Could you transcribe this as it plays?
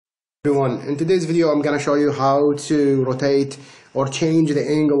Everyone, in today's video I'm going to show you how to rotate or change the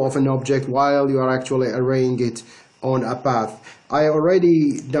angle of an object while you are actually arraying it on a path. I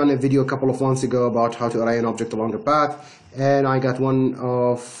already done a video a couple of months ago about how to array an object along a path, and I got one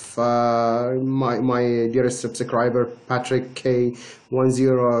of my dearest subscriber Patrick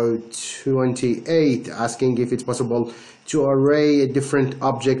K1028 asking if it's possible to array different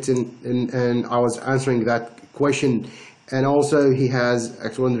objects, and I was answering that question. And also he has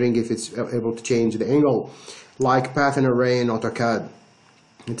actually wondering if it's able to change the angle like path and array in AutoCAD.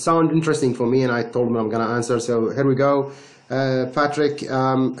 It sounded interesting for me, and I told him I'm gonna answer. So here we go. Patrick,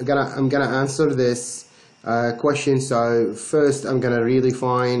 I'm gonna answer this question. So first I'm gonna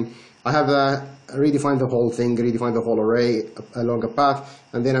redefine. I have redefine the whole thing, redefine the whole array along a path,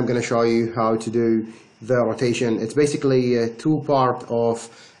 and then I'm gonna show you how to do the rotation. It's basically a two-part of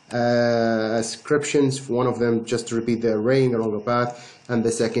descriptions. One of them just to repeat the arraying along the path, and the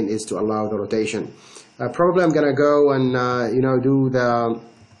second is to allow the rotation. Probably I'm gonna go and do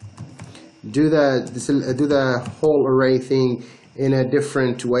the whole array thing in a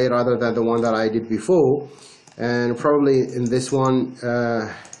different way rather than the one that I did before, and probably in this one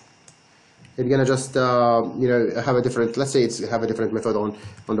it's gonna just have a different, let's say it's have a different method on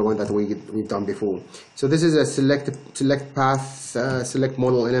the one that we've done before. So this is a select path, select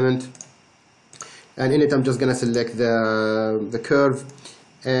model element, and in it I'm just gonna select the curve.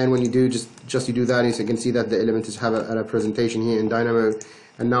 And when you do you do that, you can see that the element is have a representation here in Dynamo.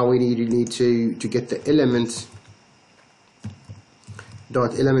 And now we need to get the element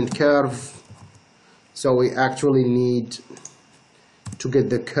dot element curve. So we actually need to get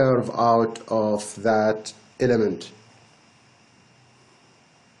the curve out of that element.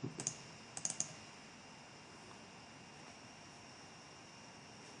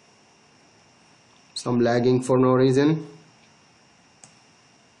 So I'm lagging for no reason.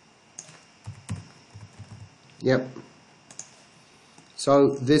 Yep. So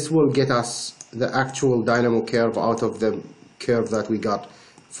this will get us the actual dynamo curve out of the curve that we got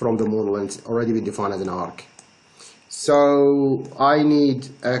from the model, and it's already been defined as an arc. So I need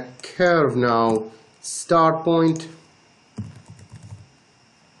a curve now, start point,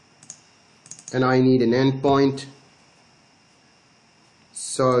 and I need an end point.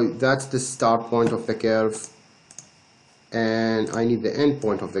 So that's the start point of the curve, and I need the end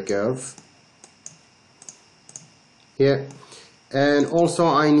point of the curve here. And also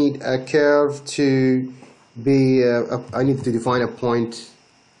I need a curve to be, I need to define a point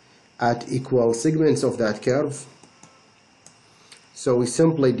at equal segments of that curve. So we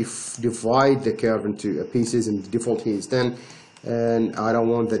simply divide the curve into pieces, and the default here is 10, and I don't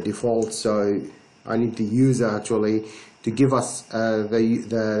want the default, so I need the user actually to give us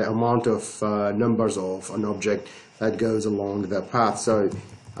the amount of numbers of an object that goes along the path. So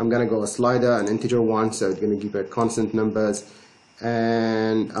I'm gonna go a slider, an integer 1, so it's gonna give it constant numbers,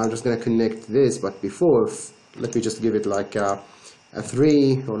 and I'm just gonna connect this. But before, let me just give it like a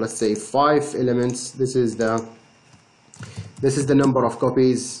 3, or let's say 5 elements. This is the number of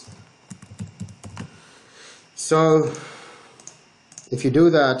copies. So if you do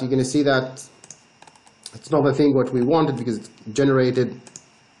that, you're going to see that it's not the thing what we wanted, because it generated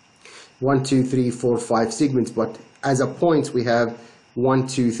 1, 2, 3, 4, 5 segments, but as a point we have 1,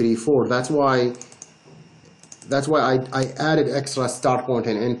 2, 3, 4. That's why I added extra start point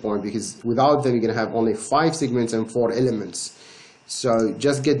and end point, because without them you're going to have only 5 segments and 4 elements. So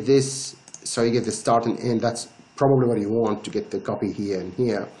just get this, so you get the start and end. That's probably what you want to get the copy here and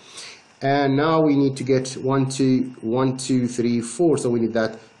here. And now we need to get 1, 2, 1, 2, 3, 4. So we need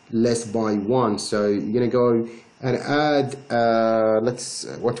that less by 1. So you're gonna go and add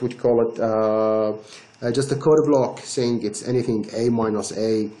what would you call it, just a code block saying it's anything a minus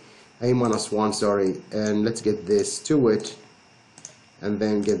 1, sorry, and let's get this to it, and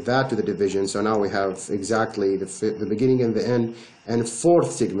then get that to the division. So now we have exactly the beginning and the end, and 4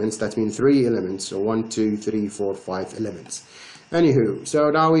 segments. That means 3 elements. So 1, 2, 3, 4, 5 elements. Anywho, so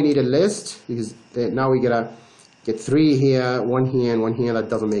now we need a list, because now we gotta get 3 here, 1 here, and 1 here. That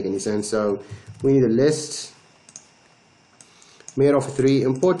doesn't make any sense. So we need a list made of 3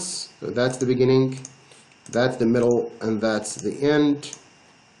 inputs. So that's the beginning, that's the middle, and that's the end.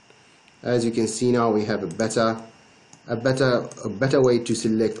 As you can see, now we have a better way to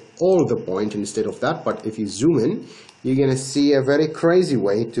select all the point instead of that. But if you zoom in, you're gonna see a very crazy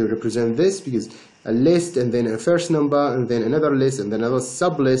way to represent this, because a list, and then a first number, and then another list, and then another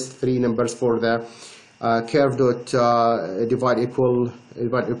sub list, 3 numbers for the curve dot divide equal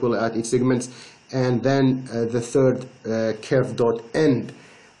at each segment, and then the third curve dot end.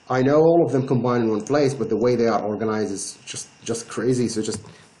 I know all of them combined in one place, but the way they are organized is just crazy. So just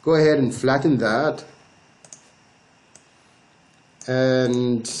go ahead and flatten that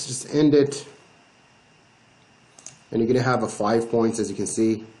and just end it, and you're going to have a 5 points, as you can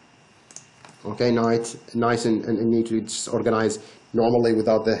see. Okay, nice and neatly just organized normally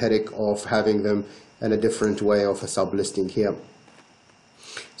without the headache of having them in a different way of a sub-listing here.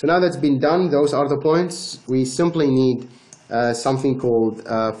 So now that's been done, those are the points. We simply need something called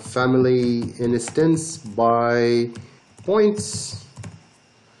family instance by points,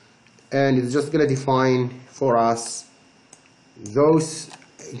 and it's just going to define for us those.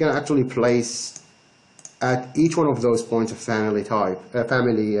 You're going to actually place at each one of those points a family type,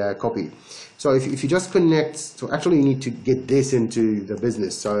 family copy. So if you just connect, so actually you need to get this into the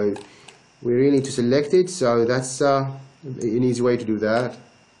business. So we really need to select it. So that's an easy way to do that.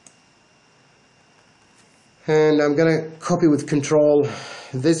 And I'm gonna copy with Control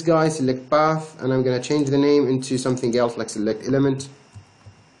this guy, select path, and I'm gonna change the name into something else like select element.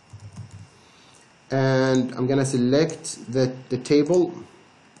 And I'm gonna select the table.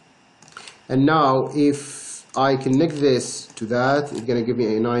 And now if I connect this to that, it's gonna give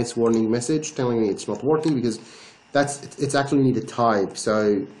me a nice warning message telling me it's not working because it's actually need a type.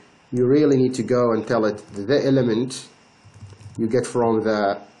 So you really need to go and tell it the element you get from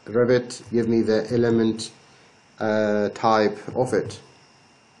the Revit, give me the element type of it.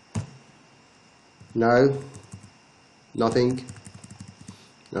 No, nothing.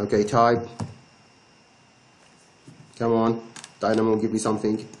 Okay, type. Come on, Dynamo, give me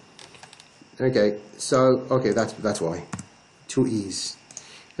something. Okay, so okay, that's why. 2 E's.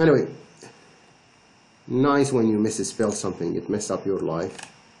 Anyway, nice when you misspell something, it messed up your life.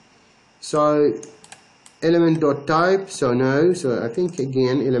 So element.type, so no, so I think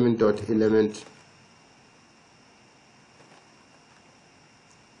again element.element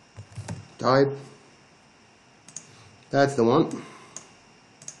type. That's the one.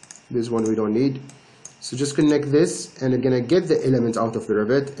 This one we don't need. So just connect this, and it's gonna get the element out of the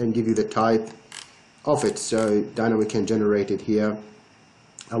Revit and give you the type of it. So Dynamo can generate it here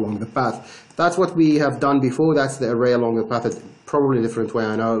along the path. That's what we have done before. That's the array along the path. It's probably a different way,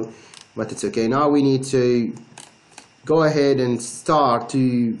 I know, but it's okay. Now we need to go ahead and start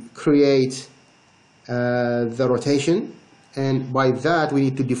to create the rotation, and by that we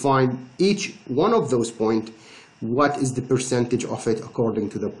need to define each one of those points. What is the percentage of it according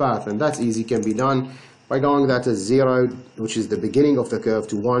to the path? And that's easy, can be done by going that as 0, which is the beginning of the curve,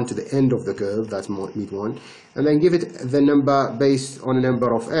 to 1 to the end of the curve, that's meet 1, and then give it the number based on a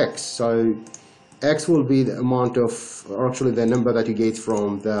number of x. So x will be the amount of, or actually the number that you get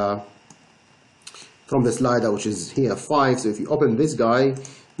from the slider, which is here 5. So if you open this guy,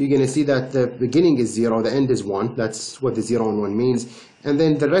 you're going to see that the beginning is 0, the end is 1. That's what the 0 and 1 means. And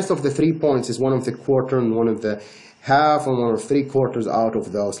then the rest of the 3 points is 1 of the quarter and 1 of the half and 1 of 3/4 out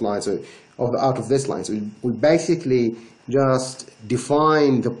of those lines, so out of this line. So we basically just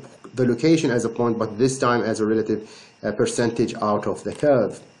define the location as a point, but this time as a relative percentage out of the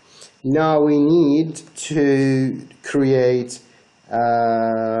curve. Now we need to create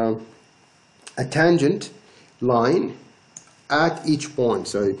a tangent line at each point.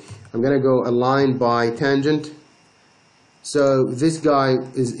 So I'm going to go a line by tangent. So this guy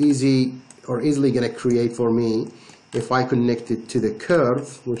is easily going to create for me if I connect it to the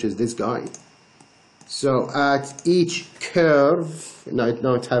curve, which is this guy. So at each curve,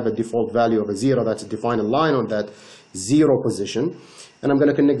 now it have a default value of a 0. That's define a line on that 0 position. And I'm going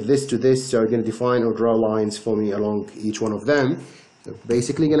to connect this to this, so I'm going to define or draw lines for me along each one of them. So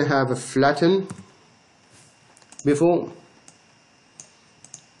basically going to have a flatten before,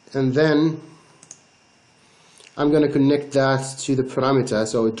 and then I'm going to connect that to the parameter,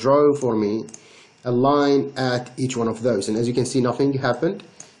 so it draw for me a line at each one of those. And as you can see, nothing happened.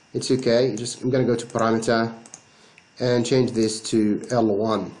 It's okay. I'm going to go to parameter and change this to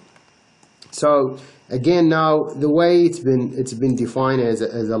L1. So again, now the way it's been defined as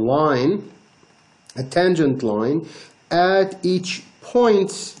a line, a tangent line at each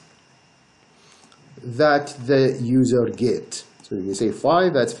point that the user get. So you can say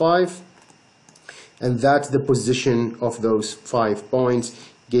 5, that's 5. And that's the position of those 5 points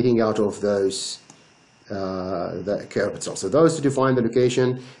getting out of those the curve itself. So those to define the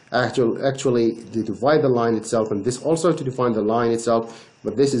location, actually to divide the line itself, and this also to define the line itself,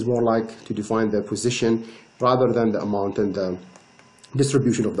 but this is more like to define the position rather than the amount and the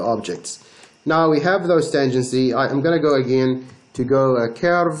distribution of the objects. Now we have those tangency. I'm going to go again to go a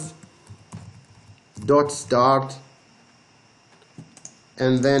curve dot start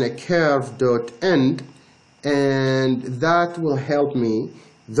and then a curve dot end, and that will help me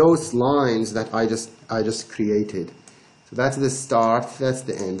those lines that I just created. So that's the start, that's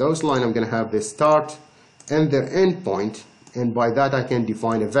the end. Those lines I'm going to have the start and the end point, and by that I can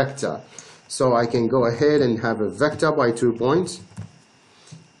define a vector. So I can go ahead and have a vector by 2 points.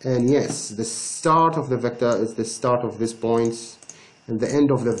 And yes, the start of the vector is the start of this point, and the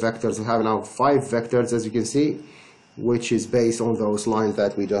end of the vectors. We have now 5 vectors, as you can see, which is based on those lines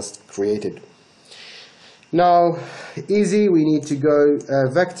that we just created. Now, easy, we need to go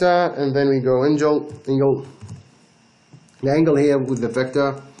vector, and then we go angle, the angle here with the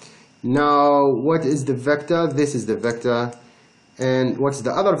vector. Now, what is the vector? This is the vector. And what's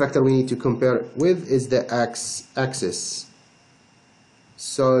the other vector we need to compare with is the x-axis.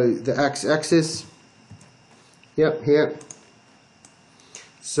 So the x-axis, yep, here.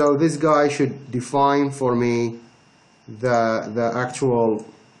 So this guy should define for me the actual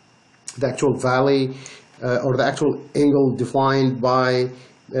valley or the actual angle defined by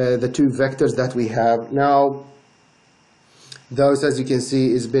the 2 vectors that we have. Now, those, as you can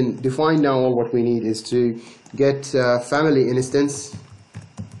see, has been defined. Now all what we need is to get family instance,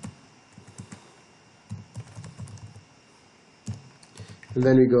 and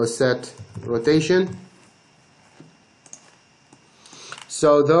then we go set rotation.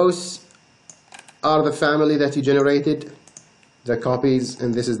 So those are the family that you generated, the copies,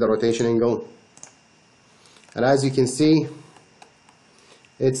 and this is the rotation angle. And as you can see,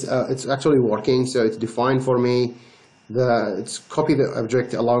 it's actually working. So it's defined for me. It's copy the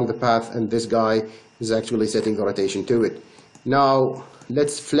object along the path, and this guy is actually setting the rotation to it. Now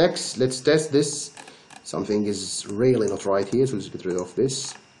let's flex, let's test this. Something is really not right here, so let's get rid of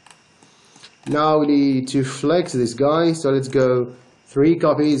this. Now we need to flex this guy, so let's go 3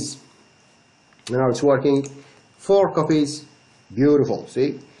 copies. Now it's working. 4 copies, beautiful.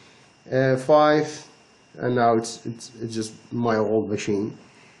 See, 5, and now it's just my old machine.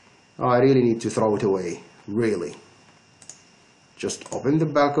 I really need to throw it away, really. Just open the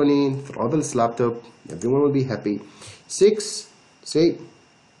balcony, throw this laptop, everyone will be happy. 6, see,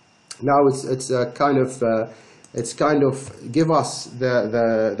 now it's kind of give us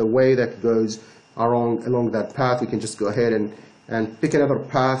the way that goes along that path. We can just go ahead and pick another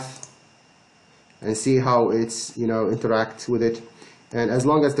path and see how it's, you know, interact with it. And as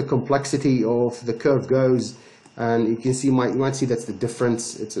long as the complexity of the curve goes, and you can see you might see that's the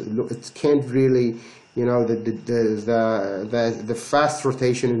difference. It can't really, you know, the fast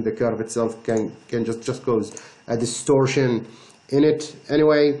rotation in the curve itself can just cause a distortion in it.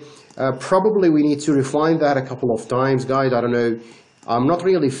 Anyway, probably we need to refine that a couple of times, guys. I don't know. I'm not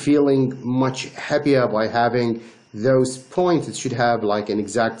really feeling much happier by having those points. It should have like an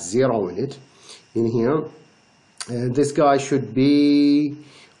exact 0 in it, in here. And this guy should be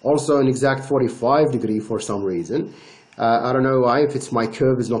also an exact 45 degree for some reason. I don't know why, if it's my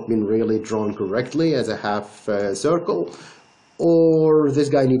curve has not been really drawn correctly as a half circle, or this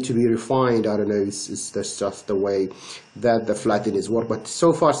guy needs to be refined. I don't know, that's just the way that the flattening work, but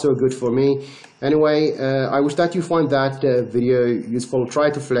so far so good for me. Anyway, I wish that you find that video useful. Try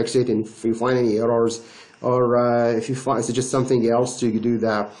to flex it, and if you find any errors, or if you suggest something else to do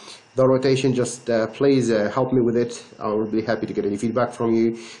the rotation, just please help me with it. I will be happy to get any feedback from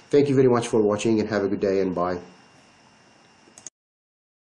you. Thank you very much for watching, and have a good day, and bye.